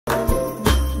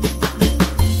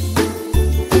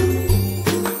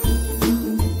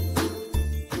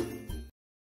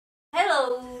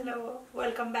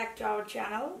welcome back to our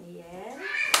channel. Yes.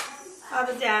 आज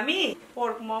चाहिँ हामी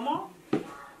pork momo,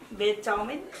 veg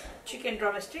chowmein, chicken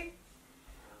drumstick,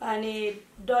 अनि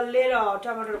डल्ले र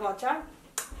टमाटरको अचार।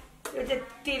 यो चाहिँ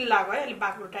तिल लाग्यो है, अलि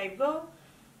बाक्लो टाइपको।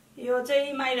 यो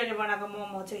चाहिँ माइलाले बनाएको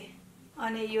मोमो चाहिँ,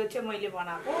 अनि यो चाहिँ मैले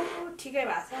बनाएको ठिकै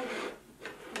भएको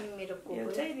छ। मेरो कोक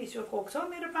यो चाहिँ रिसो कोक छ,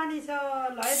 मेरो पानी छ।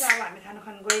 ल है त अब हामी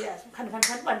खान गइरहेछौँ। खान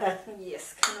भन्दा यस,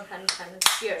 खान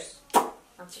चियर्स।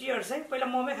 चियर्स है। पहिला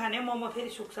मोमो खाने, मोमो फेरि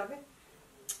सुक्छ के।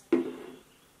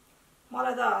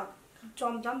 मलाई त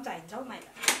चमचम चाहिन्छ हौ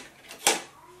माइला।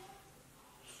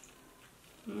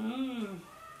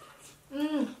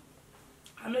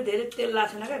 हामीले धेरै तेल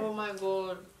लाग्छ क्या। ओ माय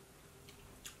गॉड,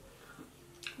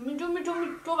 मिठो मिठो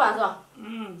मिठो भएको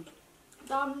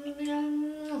छ।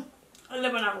 अहिले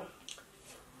बनाएको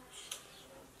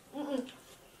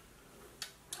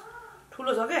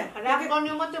ठुलो छ क्या। ऱ्याप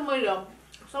गर्ने मात्रै मैले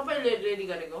सबैले रेडी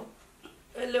गरेको।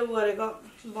 यसले उ गरेको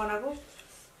बनाएको।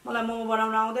 मलाई मोमो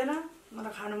बनाउन आउँदैन,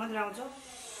 मलाई खानु मात्रै आउँछ।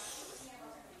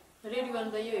 रेडी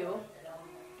गर्नु त यही हो।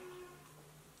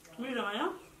 मिठो होइन?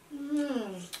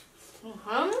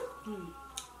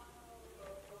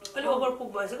 अहिले ओभर कुक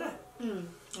भएछ क्या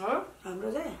हाम्रो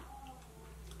चाहिँ।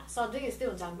 सधैँ यस्तै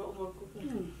हुन्छ हाम्रो ओभर कुक।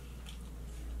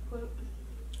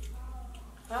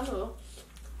 राम्रो हो,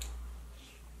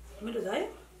 मिठो छ है।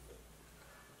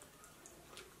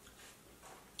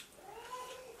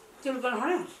 तिलको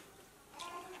खाने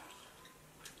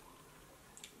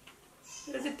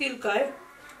यो चाहिँ तिलको है।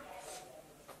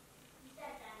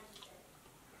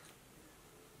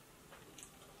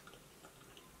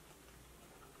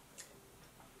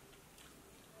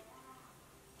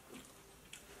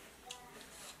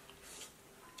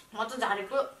 म त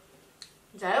झारेको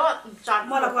झायो चाट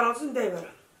मलाई कराउँछ नि, त्यही भएर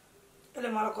यसले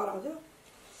मलाई कराउँथ्यो।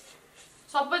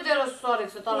 सबैतिर सरेको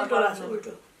छ तल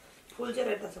उल्टो फुल चाहिँ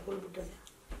रहेछ, फुल बुट्टा चाहिँ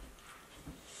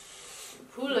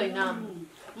फुल होइन।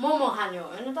 मोमो खाने हो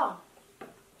होइन त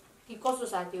कि कसो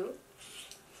साथी हो?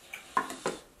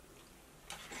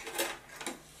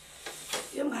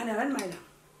 यो पनि खाने होला नि माइला।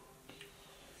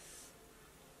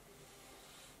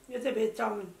 यो चाहिँ भेज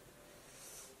चाउमिन।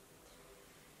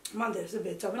 मलाई धेरै जस्तो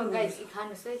भेज चाउमिन गाइस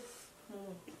खानुहोस् है।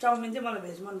 चाउमिन चाहिँ मलाई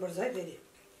भेज मनपर्छ है फेरि।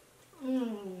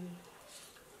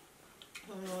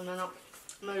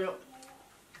 मेरो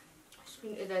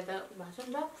स्किन यता यता भएको छ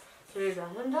नि त, रेड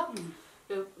भएको छ नि त,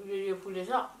 यो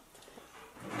फुलेछ।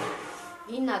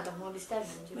 हिँड्न त म बिस्तारै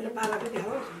खान्छु। मेरो पाला पनि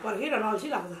देखाऊ, पर्खिरहनु अल्छी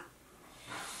लाग्छ।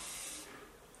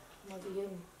 म त यही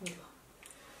मिठो।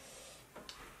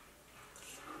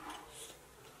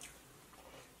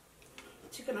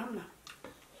 चिकन आउँ न,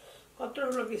 कत्रो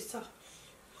ठुलो पिस छ।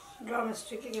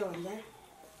 ड्रमस्टिक के भन्छ है?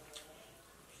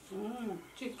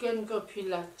 चिकनको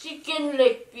फिला, चिकन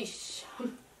लेग पिस।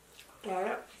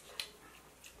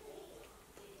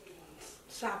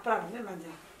 साप्रा भन्ने भन्छ।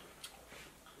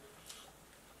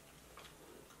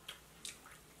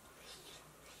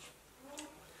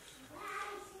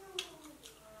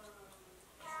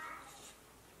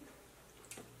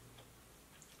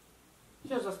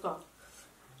 के जस्तो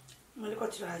मैले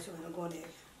कच्ची खाएछु भनेर गने।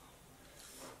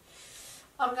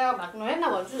 अर्काको भाग्नु हेर्न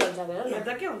भन्छु झन् हेर।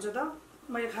 हेर्दा के हुन्छ त,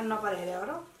 मैले खान नपाएर हेरेँ हो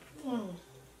र।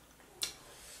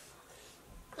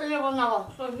 यसले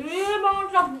बनाएको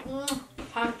बनाउँछ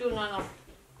खान्छु न।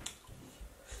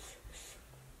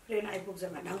 ट्रेन आइपुग्छ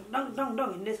भने ढङ ढङ ढङ ढङ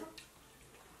हिँड्दैछ।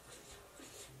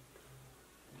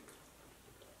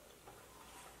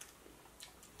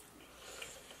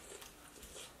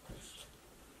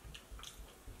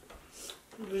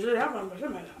 भिडियो भन्नुपर्छ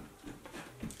मैले।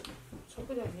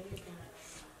 सबैजना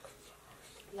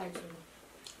लाइक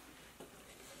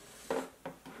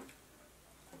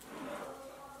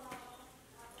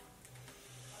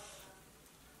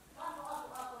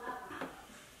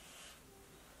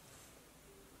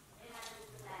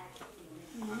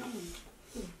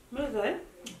मिठो है।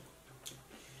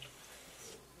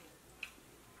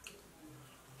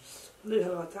 दुई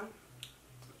खालको अचार,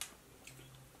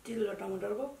 तिल र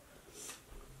टमाटरको।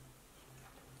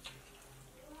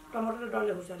 टमाटर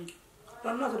डल्ले खुर्सानी,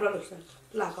 टमाटर डल्ले खुर्सानी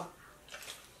लाको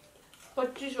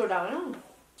 25 वटा होइन,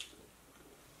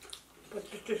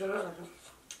 25 वटा लाग्छ।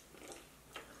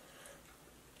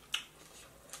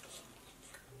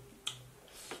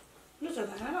 मिठो छ त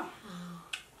होइन?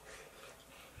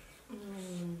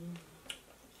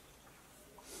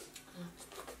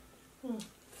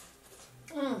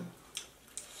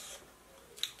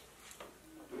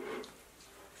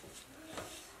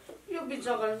 यो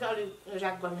बिचमा चाहिँ अलिक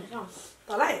ऱ्याक गर्नेछ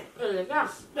तँलाई यसले क्या।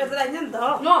 बेच्दा चाहिन्छ नि त।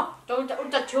 न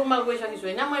उता छेउमा गइसकेको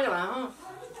होइन मैले भने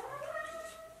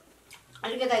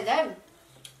अलिकति आइज है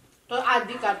त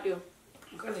आधी काट्यो।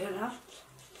 कहिले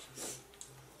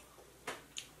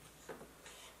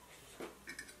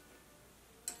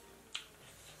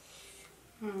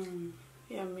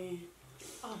Yummy.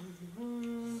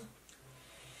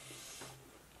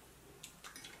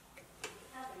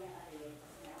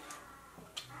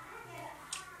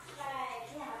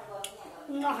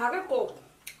 Nakaga ko.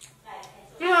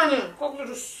 Yan. Kok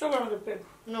lu sobrang gede.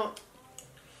 No.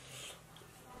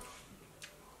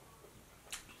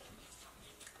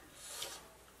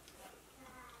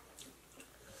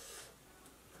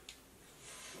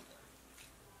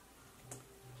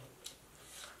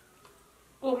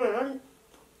 고기는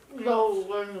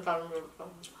여우는 다른 거 있어.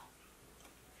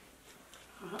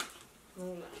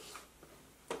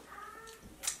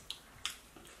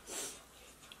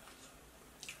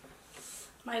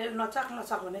 मैले नचाख्न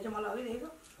सक् भने चाहिँ मलाई अघि देखेको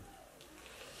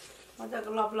मजाको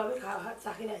लपलपै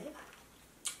चाखिरहेको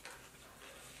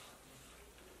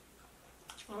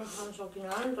खान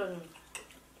सकिनँ नि त नि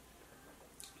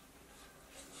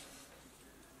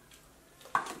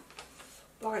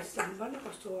लगाइस चाख्नु पर्ने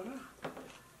कस्तो हो न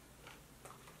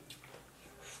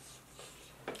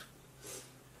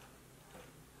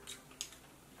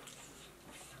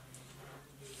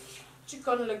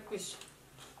चिकन लेग पिस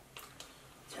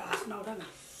छास नउठा न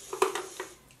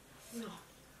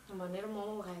भनेर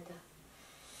मोमो खाएँ त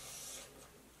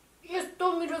यस्तो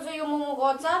मिठो छ यो मोमोको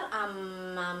अचार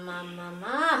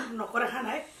आम्मामामामा नकोरा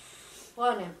खाना है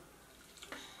भने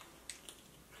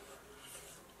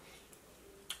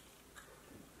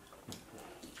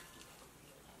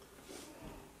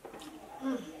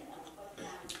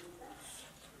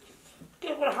के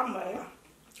कुरा खाऊँ भयो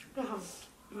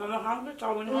मोमो खान्छु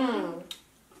चाउमिन खान्छु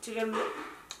चिकन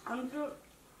खान्छु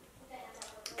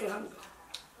के खान्छु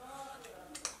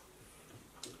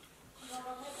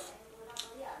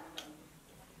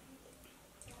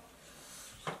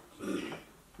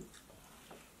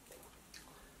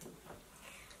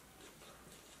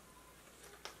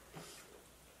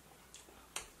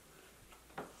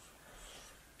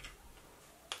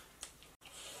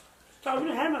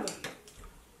चाउमिन खाएँ मैले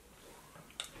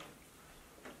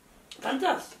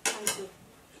खान्छस्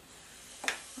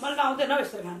मलाई आउँदैन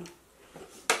यसरी खानु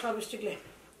चपस्टिकले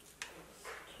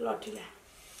लट्ठीले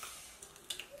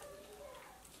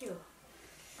के हो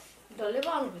डल्लै पो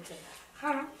आउनुपर्छ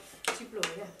खान चिप्लो हो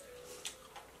क्या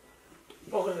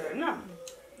पकाउँछ होइन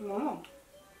मोमो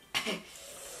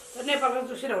नेपालको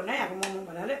दुसरी हुन्न यहाँको मोमो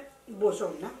भन्नाले बोसो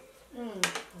हुन्न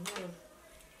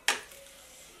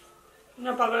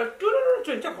नेपालको टुरुरु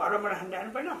चुन्छ घरबाट खानु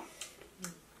जानु पर्दैन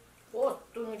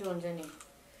कस्तो मिठो हुन्छ नि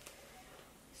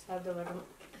साधोबाट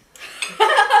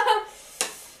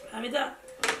हामी त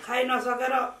खाइ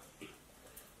नसकेर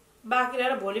बाँकी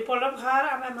रहेर भोलिपल्ट पनि खाएर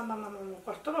आमा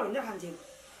कस्तो पो हुन्छ खान्थ्यौँ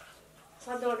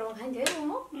साधोबाटोमा खाइन्थ्यो है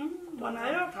मोमो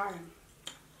बनायो खायो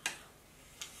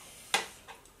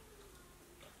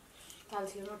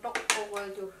कालचिनीमा टक्क गयो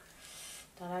त्यो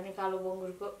धरानी कालो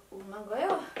बङ्गुरको उमा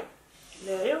गयो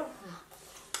ल्यायो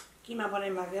किमा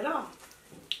बनाइ मागेर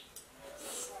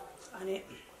अनि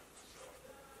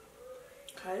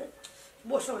खायो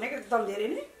बोसो भनेको एकदम धेरै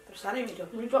नै साह्रै मिठो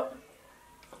मिठो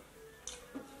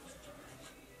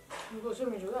कस्तो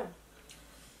मिठो क्या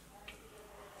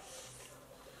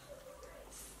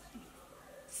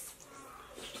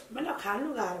मैले खानु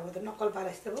गाह्रो हो त नक्कल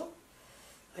पारे जस्तो भयो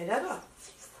होइन र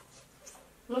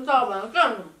म त अब क्या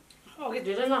अघि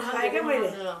धेरै खाएँ क्या मैले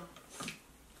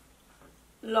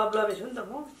लबलबे छु नि त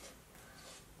म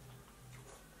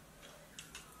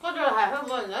कतिवटा खाएको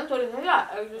मैले झन् थोरै खाएँ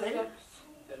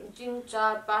 3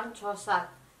 4 5 6 7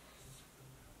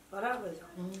 बराबर छ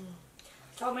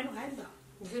चाउमिन खाएँ नि त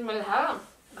त्यसपछि मैले खाएँ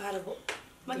गाह्रो भयो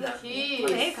मैले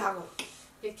खाएको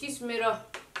एक चिज मेरो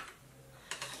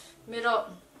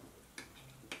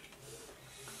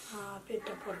पेट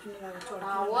पड्किनु लाग्यो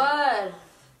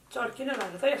चड्किन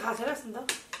लाग्यो तैँले खाएको छैनस् नि त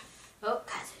हो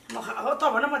खाएको म हो त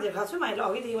भन म धेरै खाएको छु मैले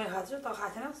अघिदेखि मैले खाएको छु त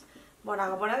खाएको छैनस्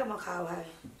बनाएको म खाएँ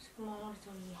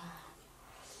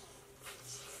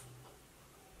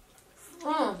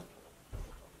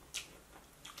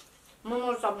मोमो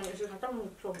चाउमिन यसरी खाँदा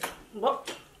मिठो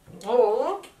हो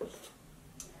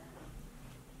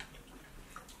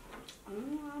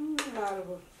गाह्रो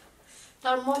भयो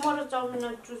तर मोमो र चाउमिन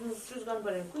चुज गर्नु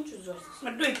पर्यो कुन चुज गर्छ म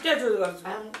दुइटै चुज गर्छु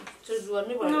चुज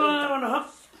गर्नै पर्यो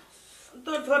त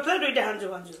थोरै दुइटा खान्छु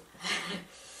भन्छु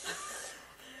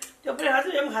त्यो पनि खान्छु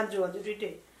यो पनि खान्छु भन्छु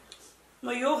दुइटै म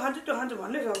यो खान्छु त्यो खान्छु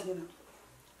भन्नै सक्दिनँ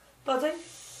त चाहिँ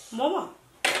मोमो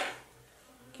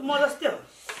कि म जस्तै हो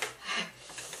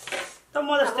त म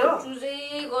जस्तै हो चुजै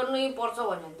गर्नै पर्छ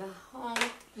भने त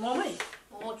मोमै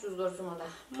म चुज गर्छु म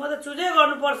त चुजै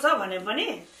गर्नुपर्छ भने पनि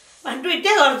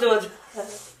दुइटै गर्छु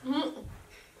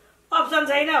अप्सन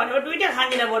छैन भने दुइटै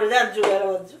खाँदिनँ बरु जान्छु गएर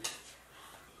भन्छु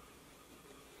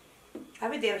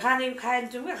हामी धेरै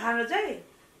खान्छौँ क्या खानु चाहिँ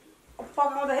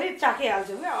पकाउँदाखेरि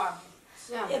चाखिहाल्छौँ क्या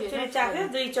एकचोटि चाख्यो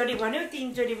 2 चोटि भन्यो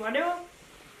 3 चोटि भन्यो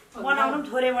बनाउनु पनि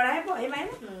थोरै बनाए पो है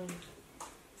माइला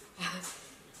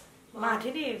माथि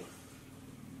नि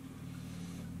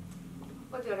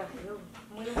कतिवटा खायो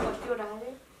मैले कतिवटा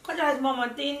खाएँ कति खाएँ मोमो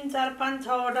 3 4 5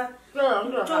 6 वटा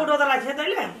 14 त लाग्छ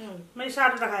तैँले मैले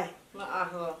 7 वटा खाएँ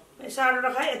 7 वटा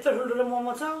खाएँ यत्रो ठुल्ठुलो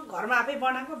मोमो छ घरमा आफै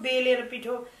बनाएको बेलेर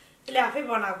पिठो त्यसले आफै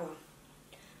बनाएको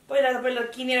पहिला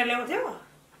किनेर ल्याउँथ्यो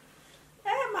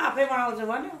ए म आफै बनाउँछु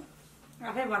भन्यो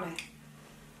आफै बनाएँ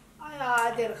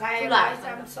धेरै खाएँ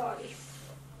सरी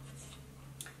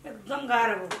एकदम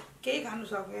गाह्रो भयो केही खानु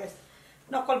सक्यो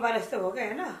नक्कल पारे जस्तो हो क्या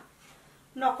होइन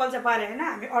नक्कल चाहिँ पारे होइन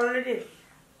हामी अलरेडी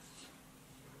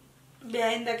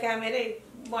बिहान त क्यामेरै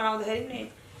बनाउँदाखेरि नि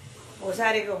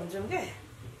होसारेको हुन्छौँ क्या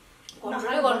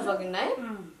कन्ट्रोलै गर्नु सकिन्न है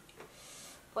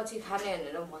पछि खाने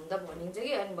भनेर भन्दा भनिन्छ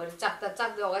कि अनि भरे चाख्दा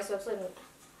अगाइसक्छ नि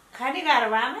खाने गाह्रो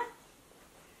भयो आमा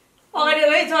अगाडि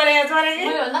गई चोरेको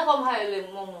भन्दा कम खायो अहिले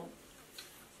मोमो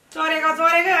चोरेको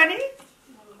अनि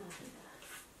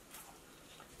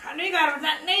खानै गाह्रो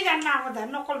जान्नै जान्न अब त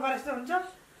नक्कल पारे जस्तो हुन्छ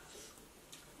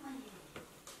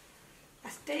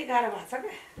यस्तै गाह्रो भएको छ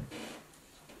क्या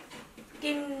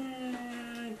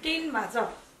टिन भएको छ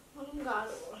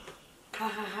खा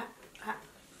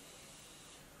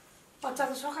अचार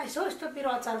त सकाइसो यस्तो पिरो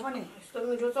अचार पनि यस्तो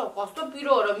मिठो छ कस्तो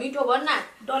पिरो हो र मिठो भन्न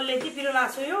डल्ले यति पिरो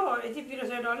लाग्छ यो यति पिरो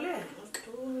छ डल्ले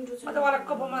मिठो छ म त वाला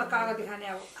कपमा कागती खाने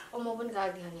अब म पनि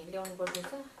कागती खाने ल्याउनु पर्दैछ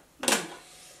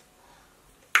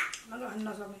मलाई खान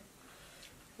नसक्ने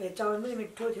भेज चाउमिन पनि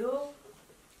मिठो थियो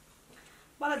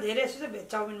मलाई धेरै जस्तो चाहिँ भेज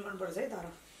चाउमिन मनपर्छ है तर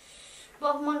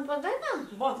बफ मन पर्दैन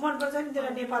बफ मनपर्छ नि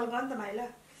त्यसलाई नेपालको हो नि त माइला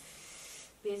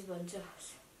भेज भन्छ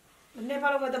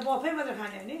नेपालको त बफै मात्र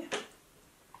खाने हो नि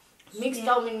मिक्स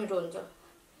चाउमिन मिठो हुन्छ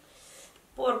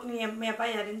पोर्क नि यहाँ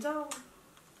पाइहालिन्छ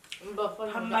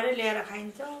खम्बारै ल्याएर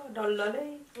खाइन्छ डल्लै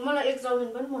मलाई एक चाउमिन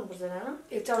पनि मनपर्छ होइन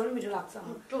एक चाउमिन मिठो लाग्छ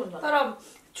मिठो हुन्छ तर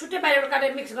छुट्टै बाहिरबाट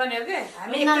काटेर मिक्स गर्ने हो क्या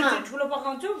हामी एकचोटि ठुलो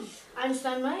पकाउँछौँ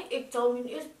आइन्स्टाइनमा एक चाउमिन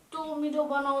यस्तो मिठो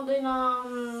बनाउँदैन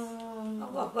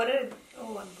गफ गरेर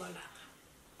भन्नु पर्ला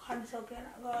खान सकेन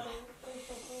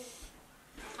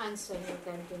आइन्स्टाइन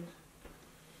क्यान्टिन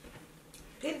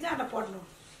फेरि जाँदा पढ्नु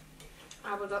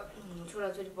अब त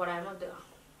छोराछोरी पढाएर मात्रै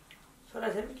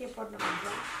छोराछोरी पनि के पढ्नु भन्छ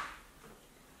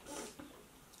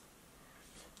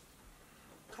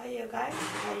खाइयो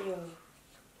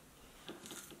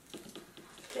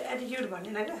त्यो एटिट्युड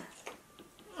भनेन क्या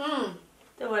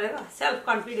त्यो भनेको सेल्फ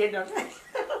कन्फिडेन्ट हो क्या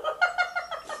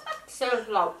सेल्फ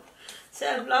लभ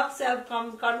सेल्फ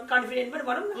कन्फिडेन्ट पनि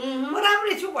भनौँ न म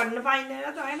राम्रै छु भन्नु पाइँदैन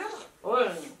त होइन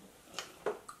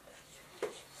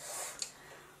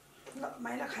ल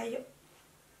माइला खाइयो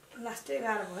लास्टै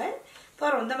गाह्रो भयो है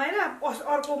तर हुन त माइला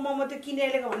अर्को मोमो त्यो किनेर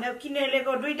ल्याएको भने किनेर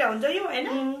ल्याएको 2टा हुन्छ यो होइन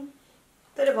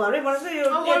त्यसले घरमै बनाउँछ यो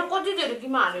कति धेरै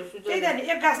किमा हालेको छु त्यही त नि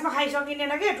एक गाँसमा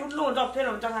खाइसकिँदैन क्या ठुलो हुन्छ अप्ठ्यारो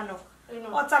हुन्छ खानु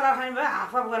अचारलाई खाने भयो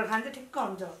हाफ गरेर खान्छ ठिक्क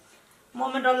हुन्छ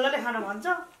मोमो डल्लले खानु भन्छ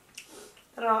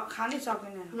तर खानै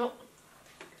सकिँदैन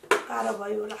गाह्रो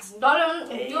भयो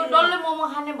त्यो डल्ले मोमो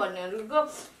खाने भन्नेहरूको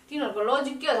तिनीहरूको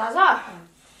लजिक के थाहा छ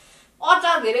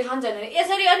अचार धेरै खान्छ भने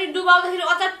यसरी अनि डुबाउँदाखेरि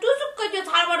अचार टुसुक्कै त्यो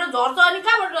छालबाट झर्छ अनि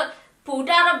कहाँबाट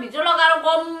फुटाएर भित्र लगाएर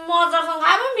गम्म अचारसँग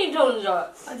खाए पनि मिठो हुन्छ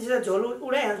अनि झोल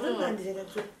उडाइहाल्छ नि त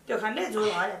त्यो खाने झोल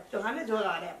हरे त्यो खाने झोल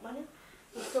हरे पनि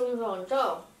यस्तो मिठो हुन्छ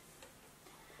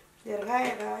धेरै खाएँ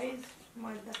है म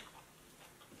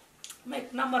 1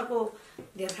 नम्बरको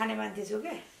धेरै खाने मान्छे छु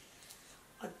क्या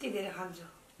अति धेरै खान्छु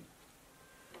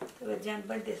त्यो ज्यान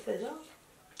पनि त्यस्तै छ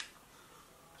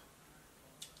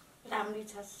राम्री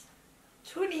छ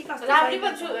छु नि कस्तो राम्री पो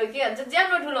छु के भन्छ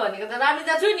ज्यानमा ठुलो भनेको त राम्री त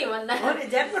छु नि भन्दा हो नि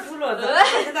ज्यानमा ठुलो हो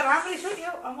त राम्रै छु नि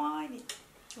हौ अमाइ नि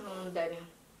हुँदैन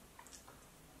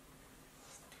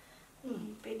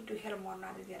पेट दुखेर मर्न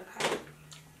आदि दिएर खाएँ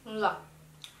ल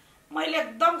मैले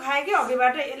एकदम खाएँ कि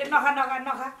अघिबाट यसले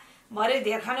नखा भरे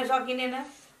धेर खान सकिँदैन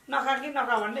नखा कि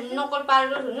नखा भन्ने नक्कल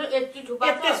पारेर हुनु यति थुपा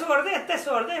यस्तै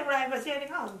सोर्दै उडाएपछि अनि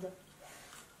कहाँ हुन्छ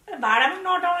भाँडामा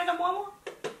नटाउने त मोमो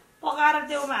पकाएर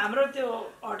त्यो हाम्रो त्यो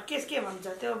हटकेस के भन्छ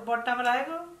त्यो बट्टामा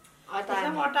राखेको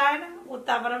अटाएन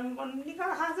उताबाट पनि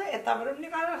निकालेर खान्छ यताबाट पनि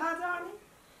निकालेर खान्छ अनि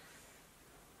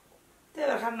त्यही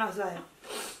भएर खान नसक्यो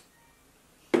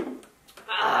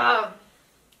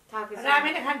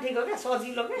रामेन खान ठिक हो क्या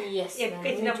सजिलो क्या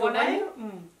एकैछिन बनायो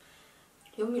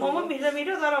मोमो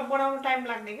मिठो तर बनाउनु टाइम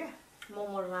लाग्ने क्या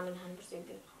मोमो रामेन खानुपर्छ एक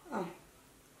दिन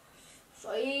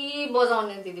सही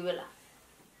बजाउने त्यति बेला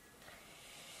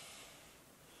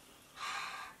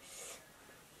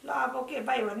ल अब के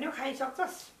बाई भन्यो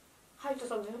खाइसक्छस् खाइ त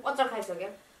सक्दैन अचार खाइसक्यो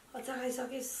अचार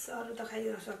खाइसकिस् अरू त खाइ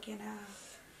सकिएन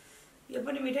यो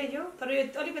पनि मिठै थियो तर यो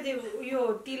अलिकति यो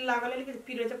तिल लागेर अलिकति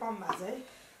पिरो चाहिँ कम भएको छ है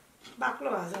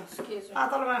बाक्लो भएको छ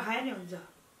पातलमा खाए नि हुन्छ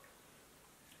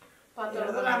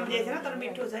पातल त राम्रो थिएन तर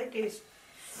मिठो छ है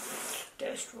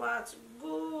test was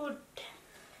good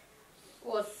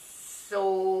was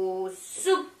so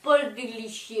super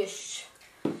delicious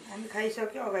हामी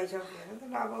खाइसक्यो अगाइसक्यो हेर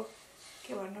त अब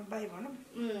के भन्नु बाई भनौँ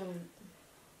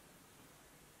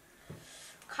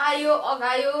खायो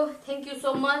अगायो thank you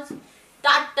so much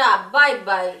tata bye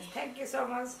by thank you so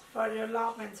much for your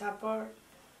love and support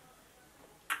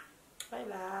by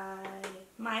by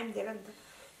माया पनि धेरै नि त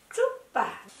चुप्पा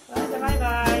by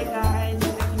by guys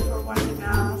thank you for watching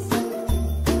us